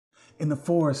In the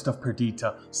forest of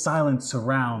Perdita, silence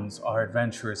surrounds our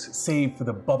adventurers, save for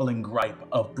the bubbling gripe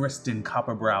of Briston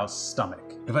Copperbrow's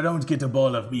stomach. If I don't get a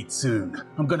bowl of meat soon,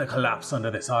 I'm gonna collapse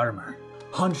under this armor.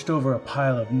 Hunched over a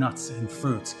pile of nuts and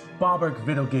fruits, Boberg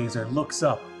Vidowgazer looks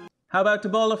up. How about a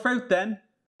bowl of fruit then?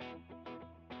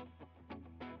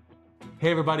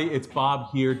 Hey everybody, it's Bob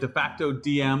here, de facto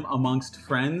DM amongst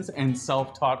friends and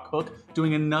self-taught cook,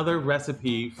 doing another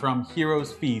recipe from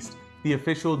Hero's Feast, the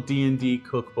official D&D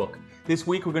cookbook. This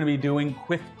week we're going to be doing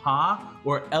Quith-Pa,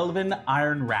 or Elven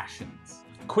Iron Rations.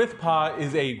 Quith-Pa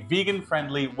is a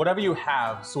vegan-friendly, whatever you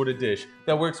have sort of dish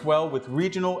that works well with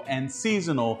regional and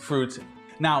seasonal fruits.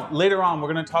 Now, later on,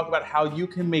 we're going to talk about how you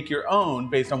can make your own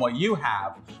based on what you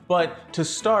have. But to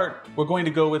start, we're going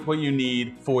to go with what you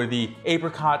need for the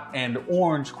Apricot and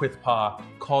Orange Quith-Pa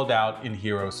called out in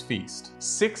Hero's Feast.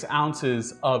 6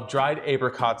 ounces of dried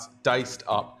apricots diced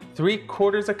up,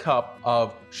 3/4 a cup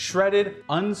of shredded,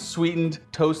 unsweetened,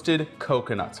 toasted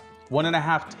coconuts,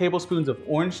 1.5 tablespoons of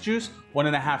orange juice,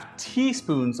 1.5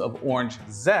 teaspoons of orange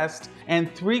zest,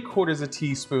 and 3/4 a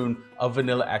teaspoon of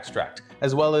vanilla extract,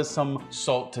 as well as some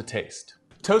salt to taste.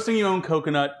 Toasting your own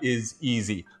coconut is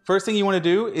easy. First thing you want to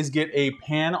do is get a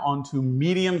pan onto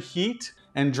medium heat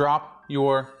and drop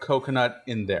your coconut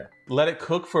in there. Let it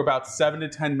cook for about 7 to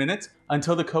 10 minutes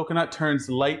until the coconut turns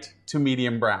light to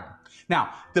medium brown. Now,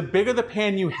 the bigger the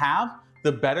pan you have,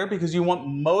 the better, because you want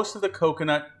most of the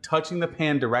coconut touching the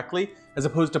pan directly as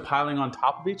opposed to piling on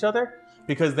top of each other,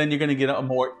 because then you're going to get a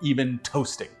more even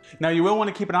toasting. Now, you will want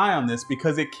to keep an eye on this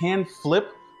because it can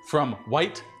flip from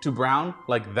white to brown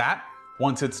like that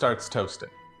once it starts toasting.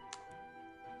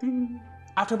 Ding.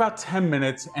 After about 10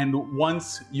 minutes, and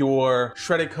once your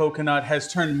shredded coconut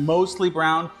has turned mostly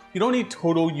brown, you don't need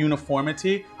total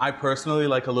uniformity. I personally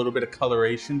like a little bit of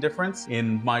coloration difference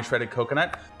in my shredded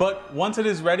coconut. But once it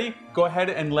is ready, go ahead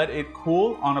and let it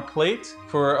cool on a plate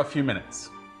for a few minutes.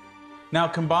 Now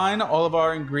combine all of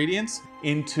our ingredients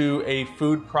into a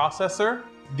food processor.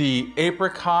 The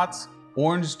apricots,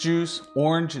 orange juice,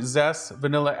 orange zest,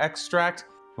 vanilla extract.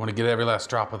 You want to get every last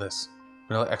drop of this.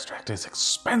 Vanilla extract is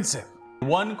expensive.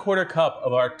 1/4 cup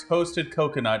of our toasted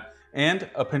coconut and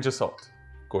a pinch of salt.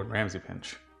 Gordon Ramsay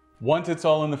pinch. Once it's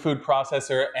all in the food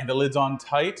processor and the lid's on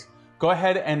tight, go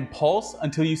ahead and pulse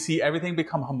until you see everything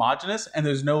become homogeneous and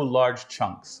there's no large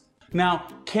chunks. Now,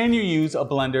 can you use a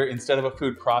blender instead of a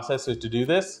food processor to do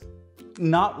this?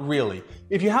 Not really.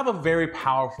 If you have a very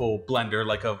powerful blender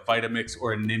like a Vitamix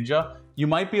or a Ninja, you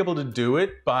might be able to do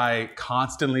it by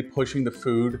constantly pushing the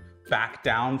food back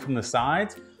down from the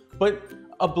sides, but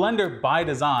a blender by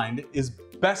design is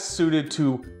best suited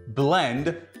to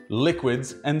blend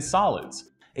liquids and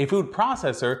solids. A food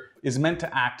processor is meant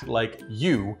to act like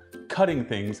you, cutting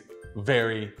things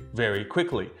very, very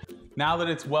quickly. Now that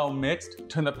it's well mixed,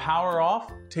 turn the power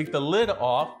off, take the lid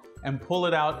off, and pull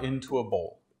it out into a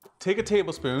bowl. Take a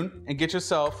tablespoon and get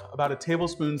yourself about a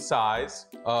tablespoon size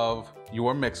of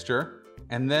your mixture,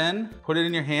 and then put it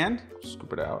in your hand,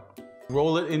 scoop it out.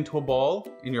 Roll it into a ball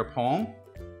in your palm.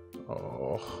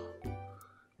 Oh,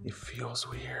 it feels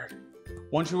weird.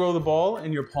 Once you roll the ball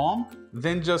in your palm,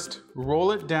 then just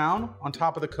roll it down on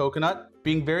top of the coconut,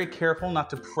 being very careful not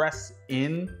to press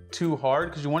in too hard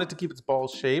because you want it to keep its ball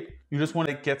shape. You just want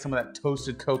to get some of that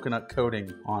toasted coconut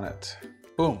coating on it.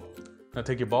 Boom. Now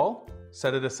take your ball,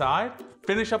 set it aside,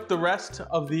 finish up the rest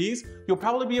of these. You'll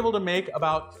probably be able to make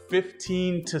about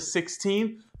 15 to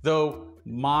 16, though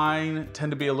mine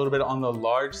tend to be a little bit on the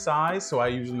large size, so I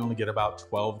usually only get about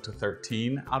 12 to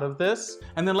 13 out of this.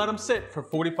 And then let them sit for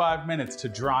 45 minutes to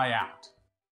dry out.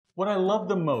 What I love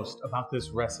the most about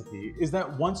this recipe is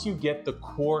that once you get the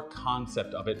core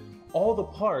concept of it, all the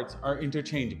parts are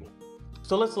interchangeable.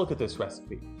 So let's look at this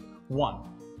recipe. 1,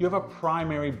 you have a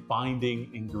primary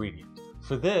binding ingredient.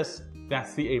 For this,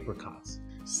 that's the apricots.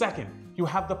 2nd, you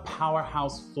have the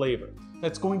powerhouse flavor.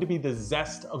 That's going to be the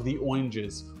zest of the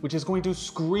oranges, which is going to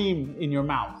scream in your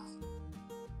mouth.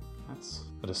 That's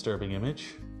a disturbing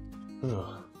image.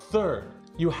 Ugh. 3rd,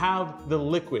 you have the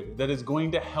liquid that is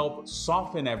going to help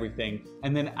soften everything,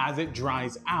 and then as it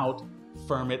dries out,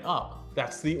 firm it up.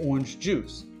 That's the orange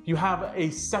juice. You have a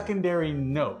secondary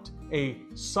note, a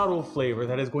subtle flavor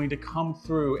that is going to come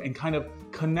through and kind of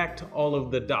connect all of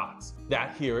the dots.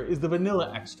 That here is the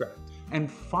vanilla extract.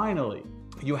 And finally,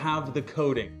 you have the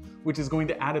coating, which is going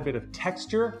to add a bit of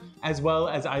texture as well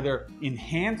as either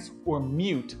enhance or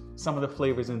mute some of the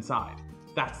flavors inside.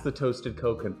 That's the toasted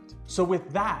coconut. So with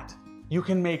that, you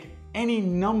can make any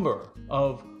number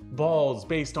of balls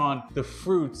based on the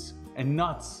fruits and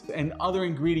nuts and other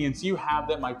ingredients you have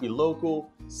that might be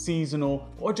local, seasonal,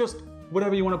 or just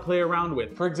whatever you want to play around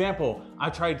with. For example, I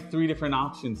tried 3 different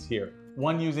options here.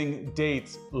 one using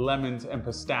dates, lemons, and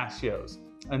pistachios,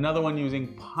 another one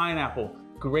using pineapple,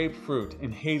 grapefruit,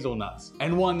 and hazelnuts,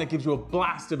 and one that gives you a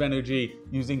blast of energy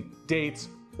using dates,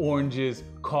 oranges,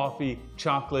 coffee,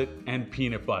 chocolate, and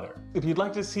peanut butter. If you'd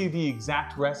like to see the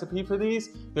exact recipe for these,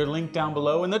 they're linked down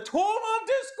below in the tome of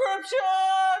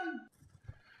description!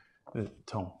 The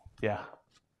tome, yeah,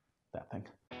 that thing.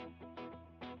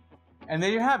 And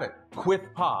there you have it,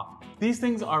 Quith-Pa. These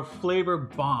things are flavor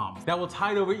bombs that will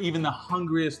tide over even the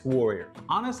hungriest warrior.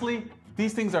 Honestly,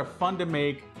 these things are fun to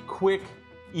make, quick,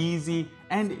 easy,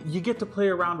 and you get to play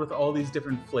around with all these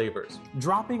different flavors.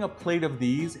 Dropping a plate of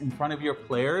these in front of your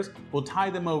players will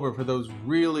tide them over for those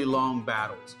really long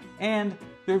battles. And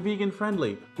they're vegan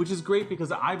friendly, which is great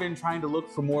because I've been trying to look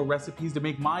for more recipes to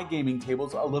make my gaming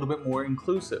tables a little bit more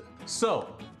inclusive.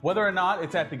 So, whether or not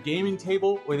it's at the gaming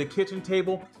table or the kitchen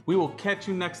table, we will catch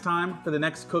you next time for the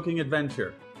next cooking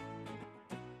adventure.